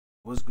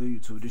What's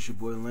good, YouTube? This your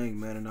boy Lang,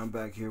 man, and I'm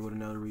back here with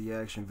another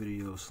reaction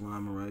video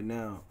sliming right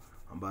now.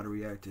 I'm about to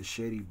react to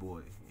Shady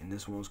Boy, and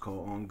this one's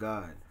called On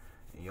God.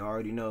 And you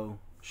already know,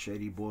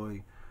 Shady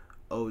Boy,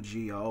 OG.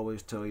 I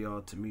always tell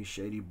y'all, to me,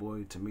 Shady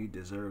Boy, to me,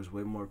 deserves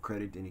way more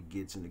credit than he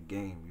gets in the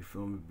game. You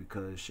feel me?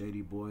 Because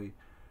Shady Boy,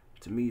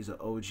 to me, is an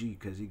OG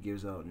because he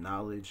gives out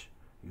knowledge,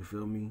 you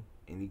feel me?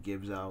 And he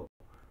gives out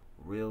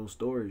real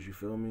stories, you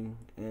feel me?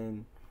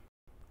 And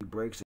he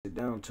breaks it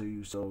down to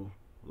you, so,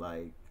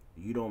 like,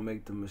 you don't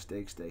make the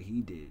mistakes that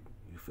he did.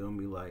 You feel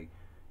me? Like,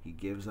 he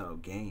gives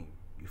out game.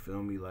 You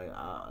feel me? Like,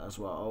 that's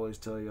why I always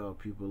tell y'all,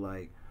 people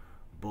like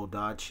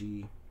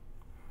Boldachi,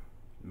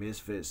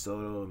 Misfit,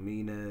 Soto,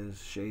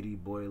 Minez, Shady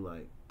Boy,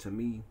 like, to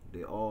me,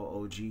 they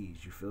all OGs.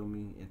 You feel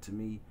me? And to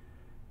me,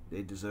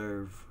 they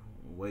deserve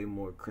way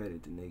more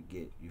credit than they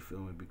get. You feel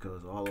me?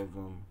 Because all of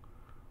them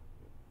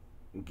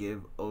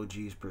give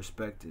OGs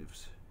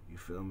perspectives. You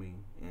feel me?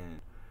 And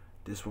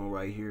this one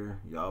right here,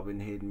 y'all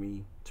been hitting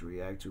me to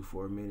react to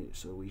for a minute,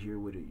 so we here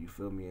with it, you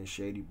feel me? And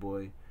Shady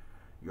Boy,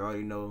 you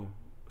already know,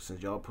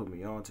 since y'all put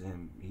me on to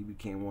him, he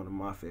became one of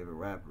my favorite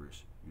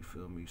rappers, you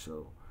feel me?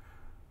 So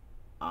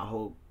I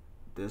hope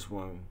this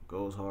one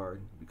goes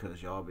hard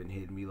because y'all been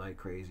hitting me like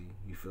crazy,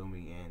 you feel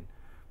me? And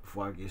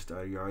before I get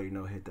started, you already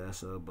know, hit that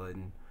sub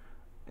button.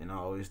 And I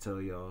always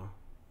tell y'all,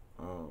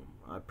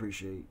 I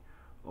appreciate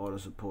all the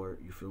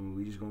support, you feel me?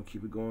 We just gonna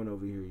keep it going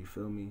over here, you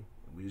feel me?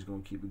 We just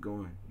gonna keep it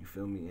going, you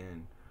feel me?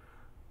 And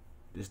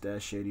this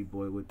that Shady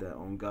Boy with that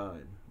On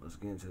God. Let's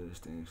get into this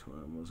thing,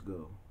 Slime. Let's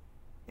go.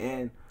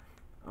 And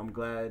I'm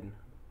glad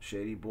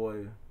Shady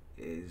Boy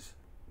is,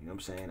 you know what I'm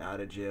saying, out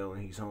of jail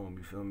and he's home,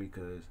 you feel me?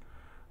 Because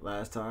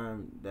last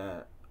time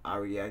that I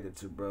reacted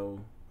to bro,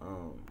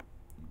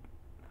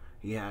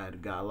 he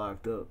got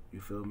locked up, you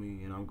feel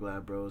me? And I'm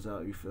glad bro's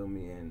out, you feel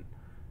me? And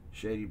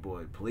Shady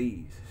Boy,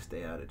 please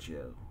stay out of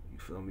jail, you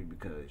feel me?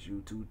 Because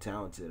you too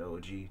talented,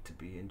 OG, to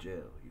be in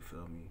jail, you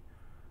feel me?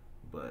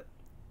 But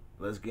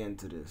let's get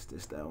into this.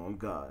 This that On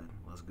God.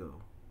 Let's go.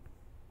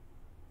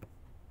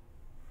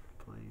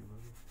 Play,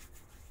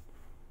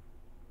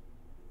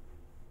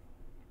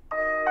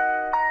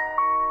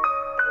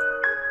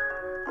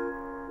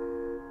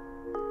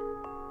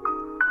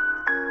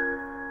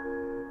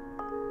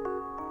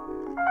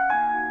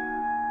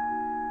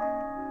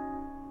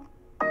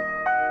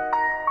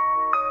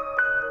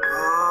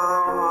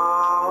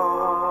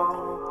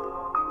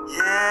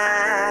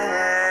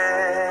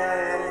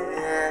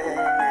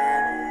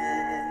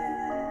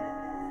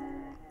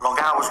 Long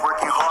hours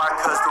working hard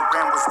cause the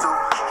rent was due.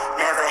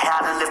 Never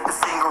had to lift a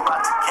finger, I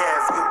took care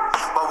of you.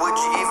 Why would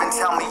you even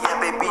tell me, yeah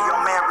baby,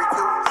 I'll marry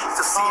you?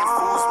 Still seeing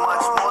fools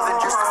much more than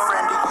just a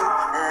friend of you.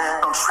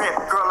 Don't trip,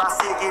 girl, I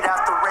figured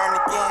out the rent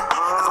again.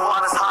 The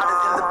water's hotter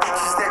than the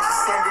pictures that you're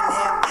sending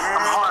him.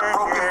 I'm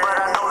heartbroken, but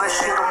I know that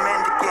shit'll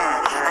mend again.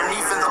 And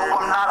even though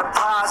I'm not a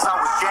prize, I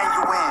was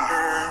genuine.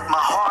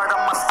 My heart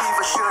on my sleeve,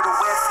 I should've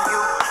wear for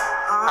you.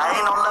 I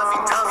ain't no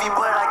lovey-dovey,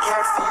 but I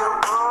cared for you.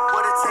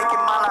 Would've taken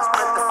my last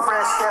breath of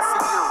fresh air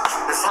for you.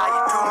 That's how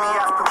you do me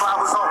after I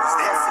was always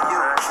there for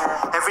you.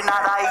 Every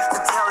night I used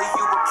to tell you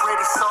you were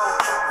pretty, so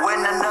when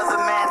another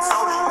man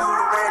told you,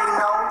 you'd already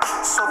know.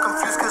 So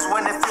confused cause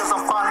when it feels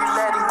I'm finally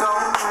letting go.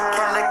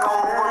 Can't let go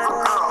of a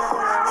girl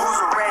who's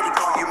already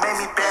gone. You made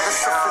me better,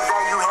 so for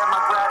that you had my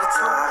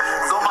gratitude.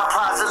 Though my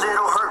pride's a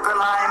little hurt, girl,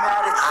 I ain't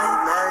mad at you.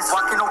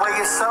 Walking away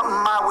is something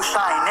I wish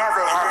I ain't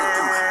never had to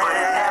do, but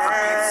it never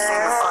be the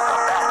same if I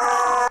got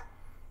back.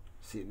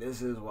 see,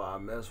 this is why I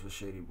mess with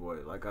Shady Boy.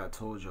 Like I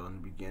told you in the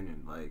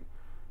beginning, like,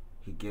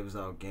 he gives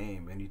out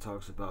game and he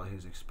talks about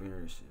his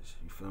experiences,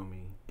 you feel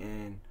me?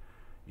 And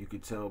you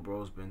could tell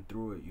bro's been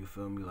through it, you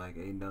feel me? Like,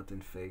 ain't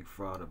nothing fake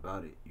fraud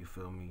about it, you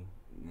feel me?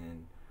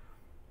 And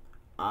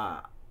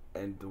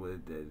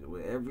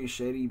with every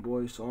Shady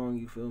Boy song,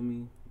 you feel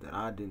me, that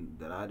I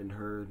didn't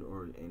heard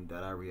and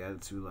that I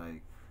reacted to,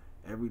 like,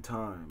 every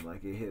time,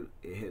 like, it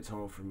hits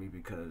home for me.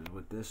 Because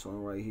with this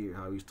song right here,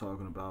 how he's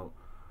talking about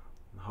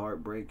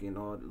heartbreak and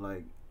all,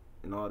 like,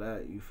 and all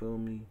that, you feel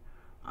me?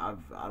 I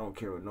don't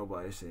care what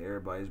nobody say.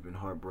 Everybody's been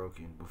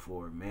heartbroken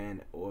before,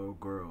 man or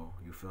girl,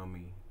 you feel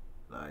me?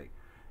 Like,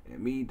 and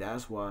me,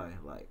 that's why,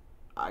 like,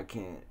 I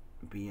can't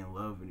be in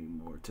love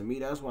anymore. To me,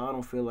 that's why I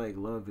don't feel like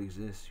love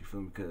exists, you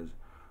feel me? Because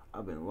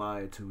I've been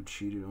lied to,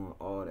 cheated on,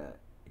 all that,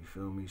 you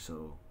feel me?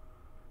 So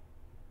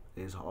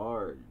it's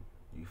hard,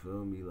 you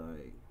feel me?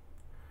 Like,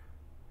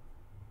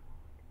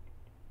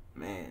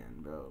 man,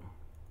 bro,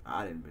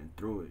 I done been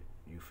through it,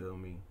 you feel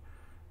me?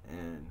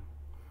 And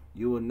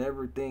you will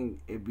never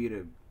think it be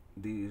the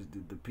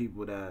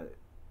people that,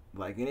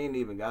 like, it ain't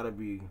even gotta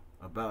be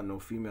about no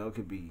female. It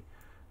could be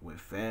with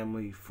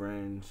family,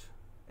 friends,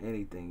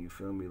 anything, you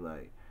feel me?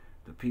 Like,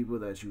 the people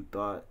that you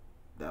thought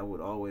that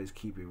would always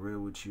keep it real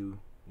with you,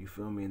 you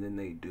feel me? And then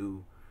they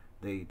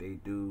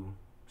do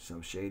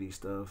some shady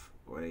stuff,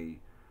 or they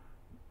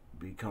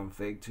become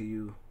fake to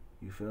you,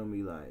 you feel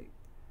me? Like,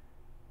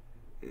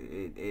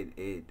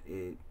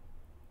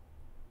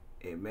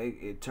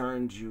 it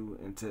turns you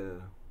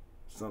into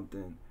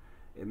something.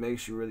 It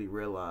makes you really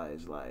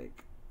realize,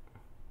 like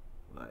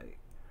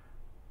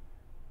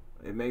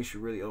it makes you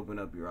really open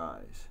up your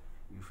eyes.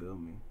 You feel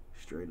me?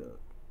 Straight up.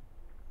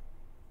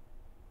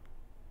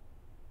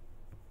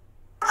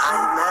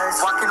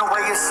 Walking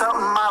away is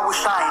something I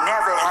wish I ain't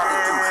never had to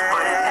do,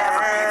 but it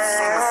never be the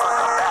same if I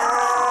got back.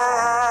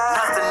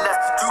 Nothing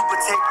left to do but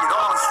take it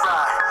all in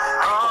stride.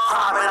 I ain't gon'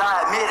 cry, but I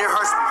admit it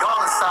hurts me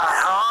all inside.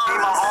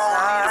 Gave my all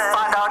only to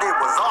find out it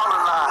was all a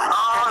lie.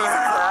 Can't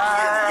even look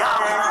me in the eye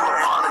when you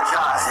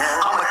apologize.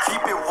 I'ma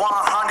keep it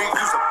 100,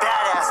 you's a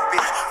badass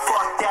bitch.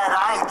 Fuck that,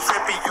 I ain't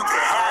tripping, you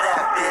can have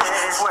that bitch.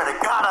 Swear to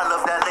God I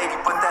love that lady,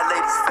 but that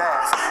lady's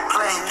fast.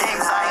 Playing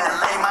games, I ain't a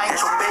lame, I ain't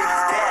your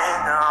baby's dad.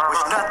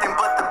 Wish nothing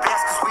but the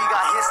best, cause we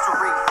got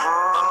history.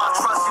 But my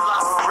trust you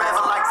lost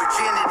forever like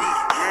virginity.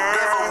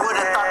 Never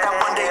would've thought that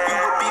one day you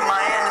would be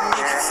my enemy.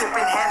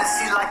 Sipping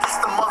Hennessy like it's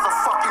the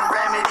motherfucking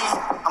remedy.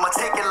 I'ma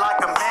take it like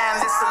a man,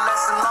 this a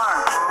lesson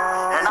learned.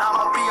 And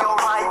I'ma be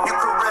alright, you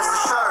can rest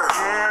assured.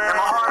 In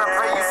my heart I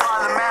pray you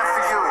find the man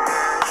for you.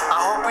 I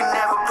hope he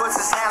never puts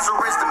his hands or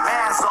his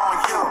demands on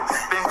you.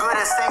 Been good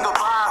at saying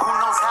goodbye, who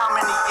knows how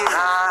many years.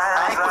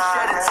 I ain't gon'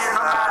 shed a tear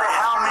no matter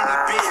how many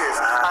beers.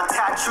 I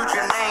tattooed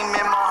your name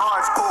in my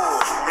heart's core.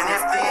 And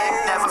if the ink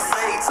never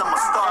fades, I'ma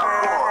start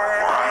war.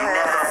 I ain't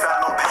never felt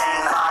no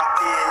pain like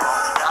this.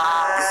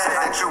 You said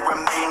that you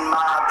remain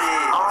my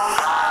bitch.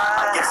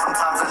 I guess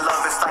sometimes in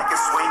love it's like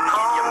you're swinging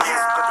and you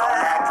miss, but don't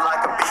act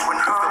like a bitch when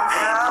you feel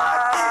pain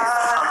like this.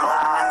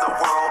 Alone in the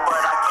world, but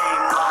I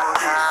came like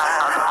this.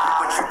 I love you,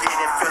 but you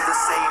didn't feel the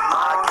same,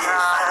 I guess.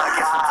 I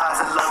guess sometimes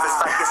in love it's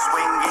like you're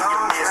swinging and you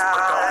miss,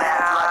 but don't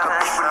act like a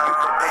bitch when you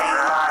feel pain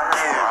like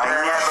this. I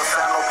ain't never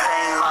felt no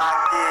pain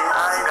like this.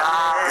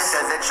 You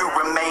said that you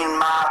remain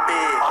my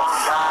bitch.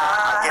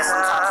 I guess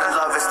sometimes in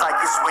love it's like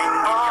you're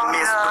swinging and you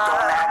miss, but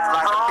don't act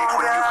like a bitch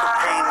when you feel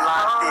pain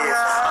like this.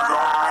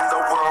 Alone in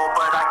the world,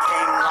 but I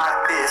came like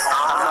this.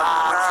 I love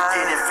you, but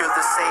you didn't feel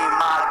the same,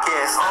 I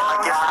guess.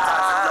 I guess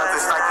sometimes in love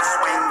it's like you're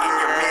swinging and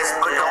you miss,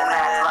 but don't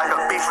act like a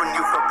bitch when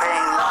you feel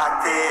pain like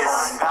this.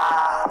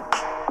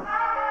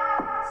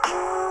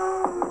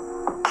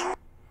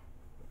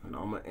 And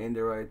I'm gonna end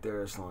it right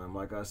there, Slime.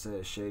 Like I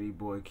said, Shady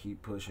Boy,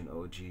 keep pushing,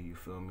 OG. You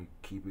feel me?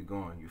 Keep it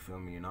going. You feel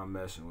me? And I'm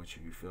messing with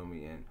you. You feel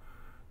me? And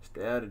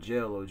stay out of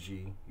jail, OG.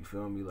 You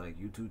feel me? Like,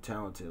 you too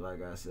talented,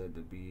 like I said,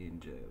 to be in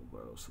jail,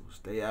 bro. So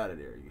stay out of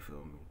there. You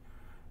feel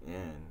me?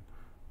 And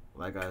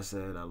like I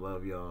said, I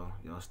love y'all.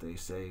 Y'all stay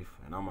safe.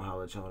 And I'm gonna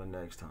holler at y'all the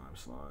next time,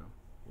 Slime.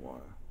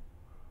 One.